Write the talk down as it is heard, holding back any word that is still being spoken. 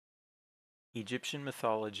Egyptian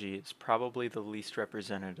mythology is probably the least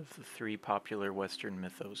represented of the three popular Western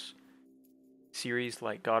mythos. Series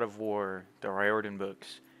like God of War, the Riordan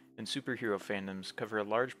books, and superhero fandoms cover a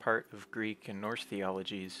large part of Greek and Norse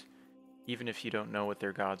theologies. Even if you don't know what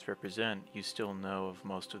their gods represent, you still know of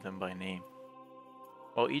most of them by name.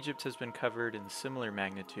 While Egypt has been covered in similar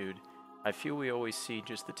magnitude, I feel we always see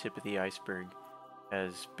just the tip of the iceberg.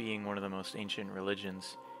 As being one of the most ancient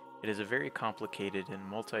religions, it is a very complicated and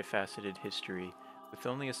multifaceted history with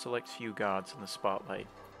only a select few gods in the spotlight.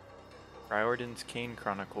 Riordan's Cain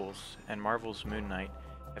Chronicles and Marvel's Moon Knight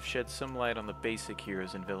have shed some light on the basic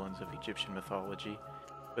heroes and villains of Egyptian mythology,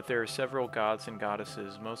 but there are several gods and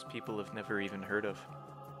goddesses most people have never even heard of.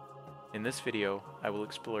 In this video, I will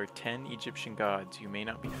explore 10 Egyptian gods you may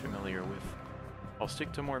not be familiar with. I'll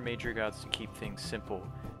stick to more major gods to keep things simple,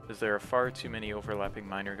 as there are far too many overlapping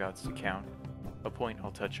minor gods to count, a point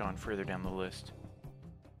I'll touch on further down the list.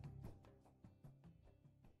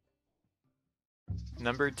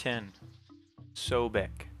 Number 10. Sobek.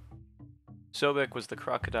 Sobek was the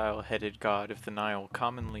crocodile-headed god of the Nile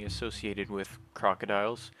commonly associated with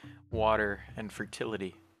crocodiles, water, and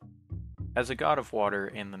fertility. As a god of water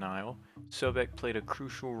in the Nile, Sobek played a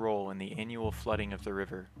crucial role in the annual flooding of the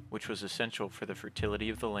river, which was essential for the fertility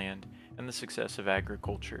of the land and the success of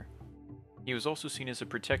agriculture. He was also seen as a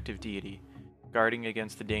protective deity, guarding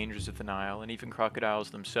against the dangers of the Nile and even crocodiles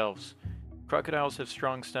themselves. Crocodiles have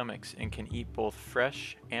strong stomachs and can eat both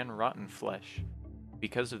fresh and rotten flesh.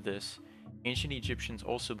 Because of this, ancient Egyptians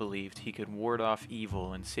also believed he could ward off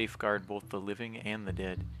evil and safeguard both the living and the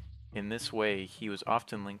dead. In this way, he was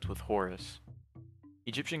often linked with Horus.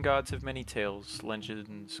 Egyptian gods have many tales,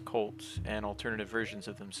 legends, cults, and alternative versions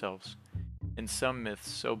of themselves. In some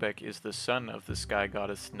myths, Sobek is the son of the sky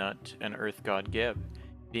goddess Nut and earth god Geb,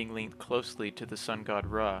 being linked closely to the sun god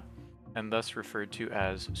Ra, and thus referred to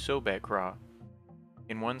as Sobek Ra.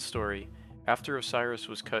 In one story, after Osiris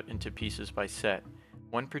was cut into pieces by Set,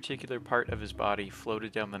 one particular part of his body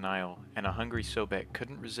floated down the Nile, and a hungry Sobek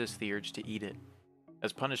couldn't resist the urge to eat it.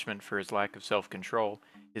 As punishment for his lack of self-control,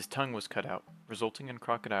 his tongue was cut out, resulting in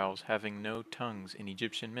crocodiles having no tongues in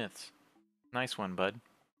Egyptian myths. Nice one, bud.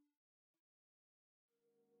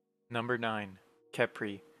 Number 9.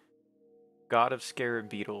 Khepri. God of scarab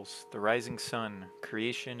beetles, the rising sun,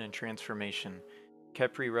 creation and transformation,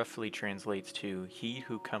 Khepri roughly translates to he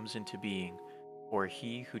who comes into being, or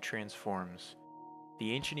he who transforms.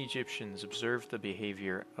 The ancient Egyptians observed the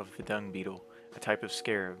behavior of the dung beetle, a type of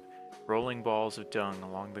scarab, rolling balls of dung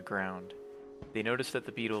along the ground. They noticed that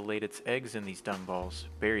the beetle laid its eggs in these dung balls,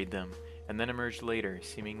 buried them, and then emerged later,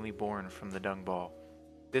 seemingly born from the dung ball.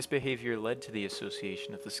 This behavior led to the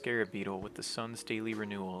association of the scarab beetle with the sun's daily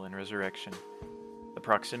renewal and resurrection. The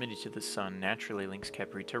proximity to the sun naturally links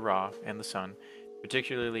Khepri to Ra and the sun,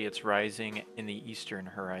 particularly its rising in the eastern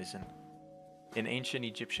horizon. In ancient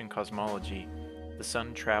Egyptian cosmology, the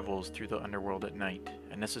sun travels through the underworld at night,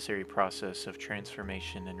 a necessary process of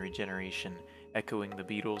transformation and regeneration, echoing the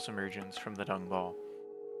beetle's emergence from the dung ball.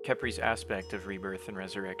 Khepri's aspect of rebirth and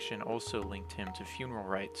resurrection also linked him to funeral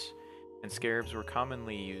rites, and scarabs were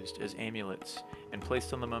commonly used as amulets and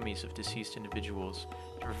placed on the mummies of deceased individuals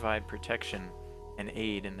to provide protection and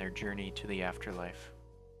aid in their journey to the afterlife.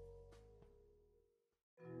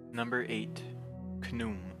 Number 8.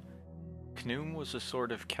 Khnum. Khnum was a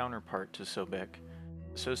sort of counterpart to Sobek,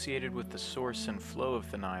 associated with the source and flow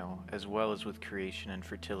of the Nile, as well as with creation and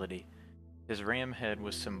fertility. His ram head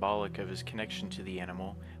was symbolic of his connection to the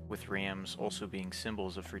animal, with rams also being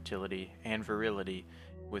symbols of fertility and virility,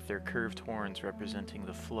 with their curved horns representing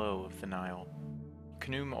the flow of the Nile.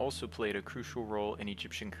 Khnum also played a crucial role in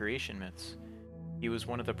Egyptian creation myths. He was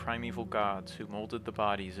one of the primeval gods who molded the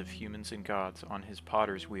bodies of humans and gods on his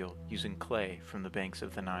potter's wheel using clay from the banks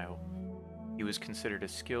of the Nile. He was considered a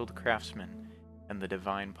skilled craftsman and the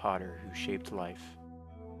divine potter who shaped life.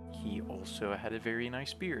 He also had a very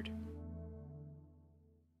nice beard.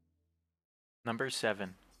 Number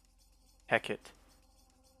 7. Heket.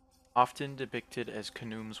 Often depicted as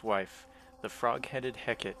Khnum's wife, the frog-headed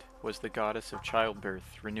Heket was the goddess of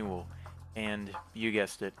childbirth, renewal, and, you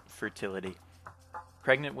guessed it, fertility.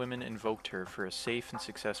 Pregnant women invoked her for a safe and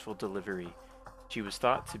successful delivery. She was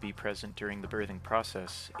thought to be present during the birthing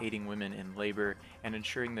process, aiding women in labor and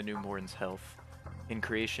ensuring the newborn's health. In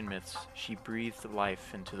creation myths, she breathed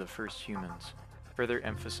life into the first humans, further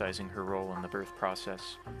emphasizing her role in the birth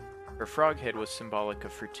process. Her frog head was symbolic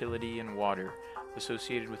of fertility and water,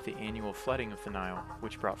 associated with the annual flooding of the Nile,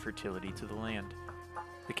 which brought fertility to the land.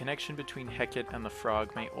 The connection between Heket and the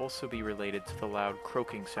frog may also be related to the loud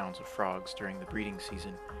croaking sounds of frogs during the breeding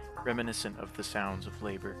season, reminiscent of the sounds of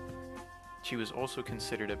labor. She was also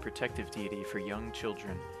considered a protective deity for young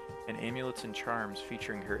children, and amulets and charms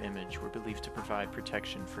featuring her image were believed to provide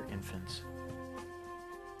protection for infants.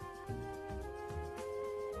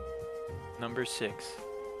 Number 6.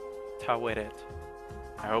 Taweret.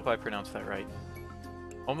 I hope I pronounced that right.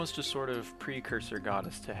 Almost a sort of precursor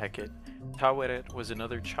goddess to Hecate, Taweret was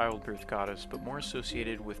another childbirth goddess but more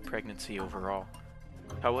associated with pregnancy overall.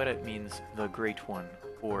 Taweret means the Great One,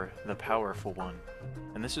 or the Powerful One,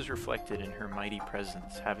 and this is reflected in her mighty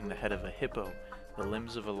presence, having the head of a hippo, the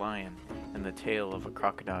limbs of a lion, and the tail of a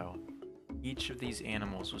crocodile. Each of these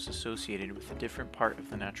animals was associated with a different part of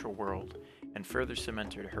the natural world, and further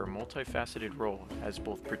cemented her multifaceted role as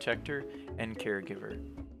both protector and caregiver.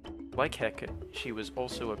 Like Hecate, she was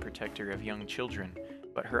also a protector of young children,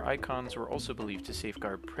 but her icons were also believed to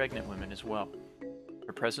safeguard pregnant women as well.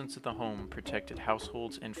 Her presence at the home protected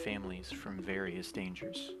households and families from various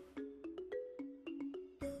dangers.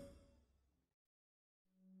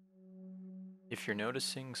 If you're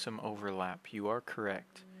noticing some overlap, you are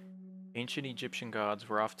correct. Ancient Egyptian gods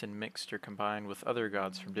were often mixed or combined with other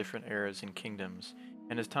gods from different eras and kingdoms,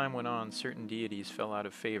 and as time went on, certain deities fell out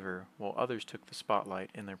of favor, while others took the spotlight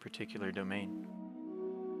in their particular domain.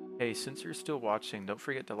 Hey, since you're still watching, don't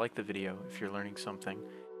forget to like the video if you're learning something,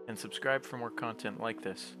 and subscribe for more content like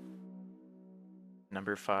this.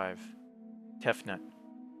 Number 5. Tefnut.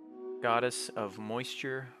 Goddess of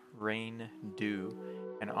moisture, rain, dew,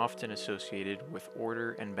 and often associated with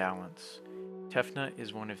order and balance. Tefnut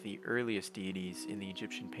is one of the earliest deities in the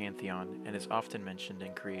Egyptian pantheon and is often mentioned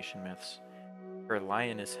in creation myths. Her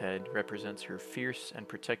lioness head represents her fierce and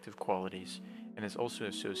protective qualities and is also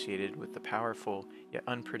associated with the powerful yet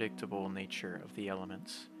unpredictable nature of the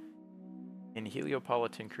elements. In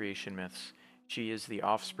Heliopolitan creation myths, she is the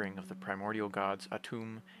offspring of the primordial gods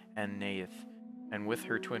Atum and Neith, and with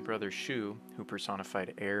her twin brother Shu, who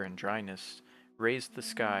personified air and dryness, raised the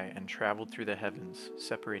sky and traveled through the heavens,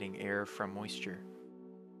 separating air from moisture.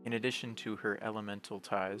 In addition to her elemental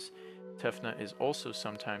ties, Tefnut is also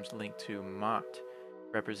sometimes linked to Maat,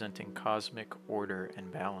 representing cosmic order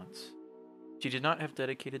and balance. She did not have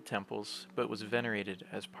dedicated temples, but was venerated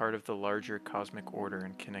as part of the larger cosmic order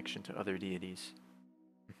in connection to other deities.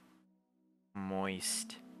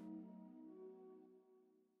 Moist.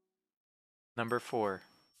 Number 4.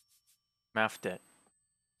 Mafdet.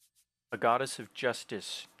 A goddess of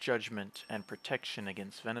justice, judgment, and protection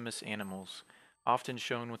against venomous animals, often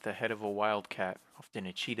shown with the head of a wildcat, often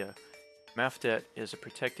a cheetah. Mafdet is a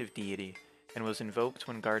protective deity and was invoked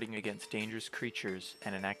when guarding against dangerous creatures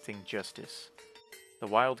and enacting justice. The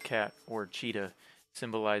wildcat, or cheetah,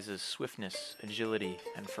 symbolizes swiftness, agility,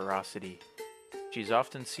 and ferocity. She is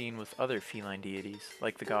often seen with other feline deities,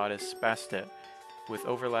 like the goddess Bastet, with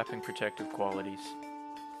overlapping protective qualities.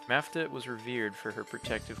 Mafdet was revered for her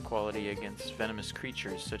protective quality against venomous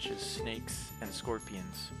creatures such as snakes and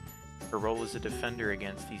scorpions. Her role as a defender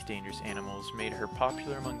against these dangerous animals made her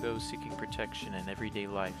popular among those seeking protection in everyday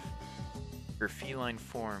life. Her feline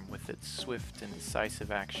form, with its swift and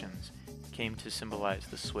decisive actions, came to symbolize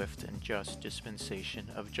the swift and just dispensation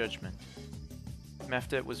of judgment.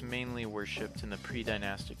 Mafdet was mainly worshipped in the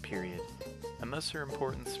pre-dynastic period, and thus her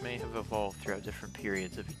importance may have evolved throughout different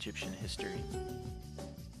periods of Egyptian history.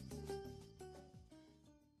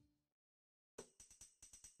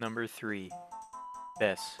 Number 3.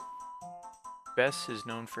 Bes. Bes is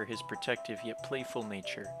known for his protective yet playful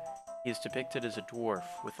nature. He is depicted as a dwarf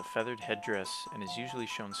with a feathered headdress and is usually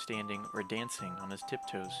shown standing or dancing on his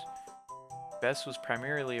tiptoes. Bes was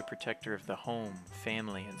primarily a protector of the home,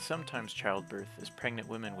 family, and sometimes childbirth, as pregnant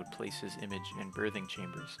women would place his image in birthing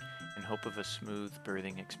chambers in hope of a smooth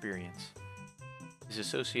birthing experience. His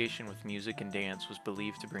association with music and dance was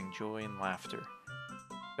believed to bring joy and laughter.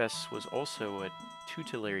 Bes was also a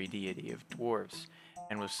tutelary deity of dwarves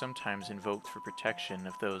and was sometimes invoked for protection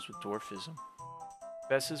of those with dwarfism.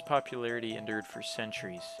 Bes's popularity endured for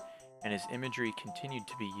centuries, and his imagery continued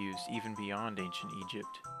to be used even beyond ancient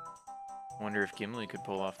Egypt. Wonder if Gimli could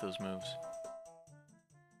pull off those moves.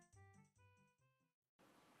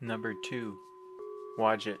 Number 2.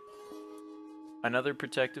 Wadjet. Another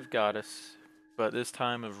protective goddess, but this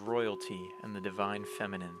time of royalty and the divine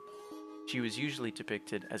feminine. She was usually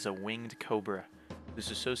depicted as a winged cobra,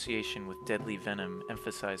 whose association with deadly venom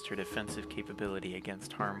emphasized her defensive capability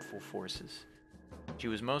against harmful forces. She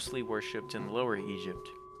was mostly worshipped in Lower Egypt,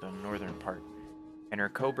 the northern part, and her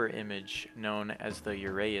cobra image, known as the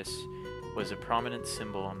uraeus, was a prominent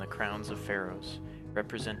symbol on the crowns of pharaohs,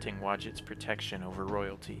 representing Wadjet's protection over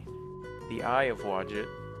royalty. The Eye of Wadjet,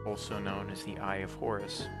 also known as the Eye of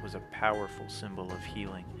Horus, was a powerful symbol of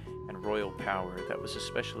healing and royal power that was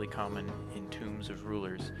especially common in tombs of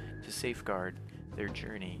rulers to safeguard their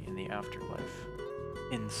journey in the afterlife.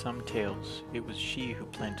 In some tales, it was she who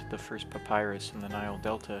planted the first papyrus in the Nile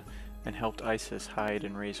Delta and helped Isis hide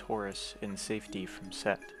and raise Horus in safety from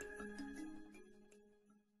Set.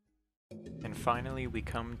 And finally, we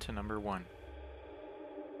come to number 1.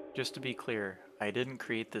 Just to be clear, I didn't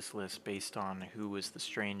create this list based on who was the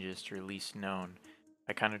strangest or least known.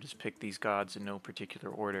 I kind of just picked these gods in no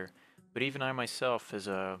particular order, but even I myself, as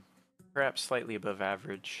a perhaps slightly above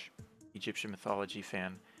average Egyptian mythology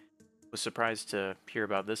fan, was surprised to hear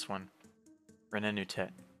about this one, Renenutet.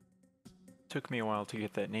 Took me a while to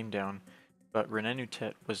get that name down, but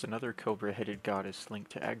Renenutet was another cobra-headed goddess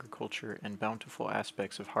linked to agriculture and bountiful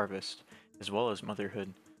aspects of harvest, as well as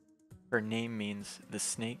motherhood. Her name means the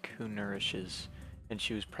snake who nourishes, and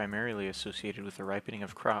she was primarily associated with the ripening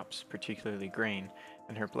of crops, particularly grain,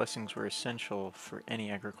 and her blessings were essential for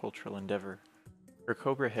any agricultural endeavor. Her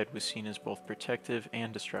cobra head was seen as both protective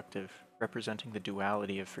and destructive, representing the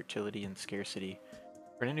duality of fertility and scarcity.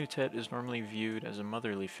 Renenutet is normally viewed as a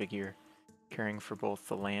motherly figure, caring for both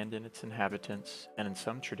the land and its inhabitants, and in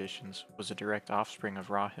some traditions was a direct offspring of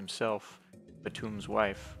Ra himself, Batum's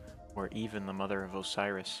wife, or even the mother of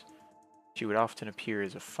Osiris. She would often appear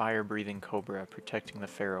as a fire-breathing cobra protecting the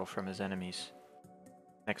pharaoh from his enemies.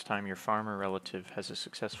 Next time your farmer relative has a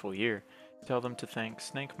successful year, tell them to thank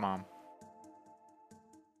Snake Mom.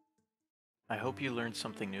 I hope you learned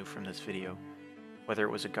something new from this video, whether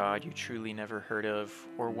it was a god you truly never heard of,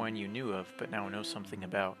 or one you knew of but now know something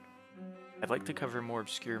about. I'd like to cover more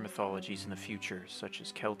obscure mythologies in the future, such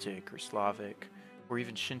as Celtic or Slavic, or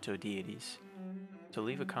even Shinto deities, so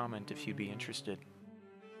leave a comment if you'd be interested.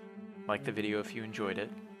 Like the video if you enjoyed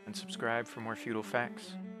it, and subscribe for more feudal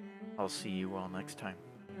facts. I'll see you all next time.